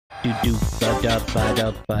do do ba da ba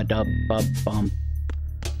da ba da ba bum.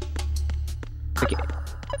 Okay,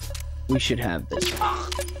 we should have this.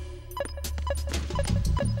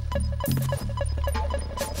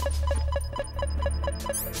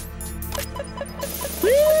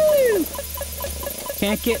 Woo!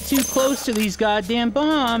 Can't get too close to these goddamn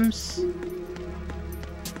bombs.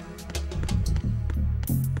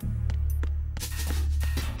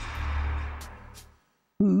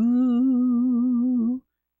 Ooh.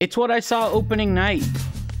 It's what I saw opening night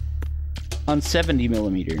on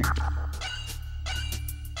 70mm.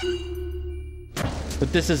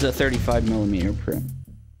 But this is a 35mm print.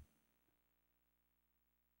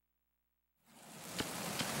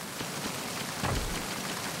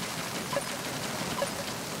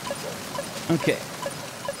 Okay.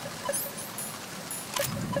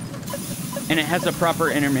 And it has a proper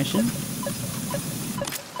intermission.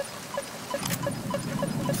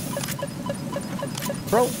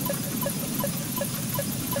 Bro.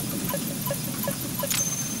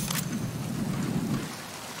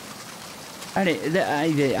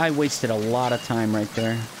 I wasted a lot of time right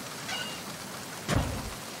there.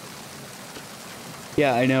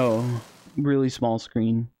 Yeah, I know. Really small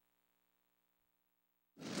screen.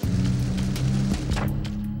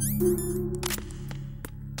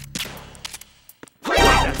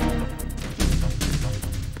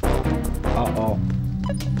 Uh-oh.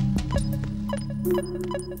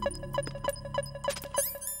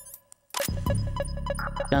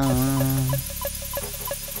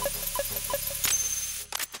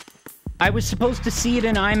 I was supposed to see it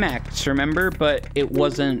in IMAX, remember? But it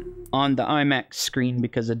wasn't on the IMAX screen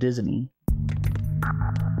because of Disney.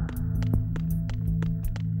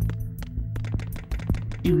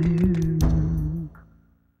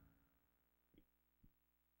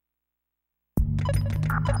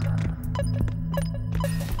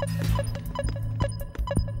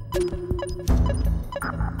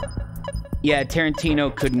 Yeah,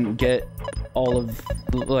 Tarantino couldn't get all of,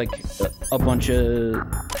 like, a bunch of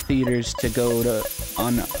theaters to go to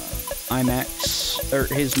on IMAX,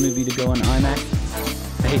 or his movie to go on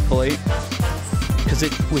IMAX, The Hateful Eight, because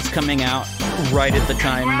it was coming out right at the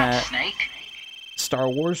time that Star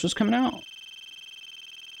Wars was coming out.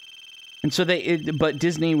 And so but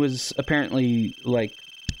Disney was apparently, like,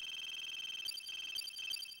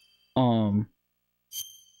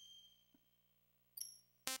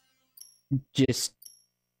 just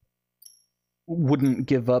wouldn't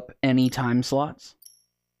give up any time slots.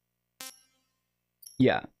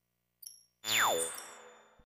 Yeah,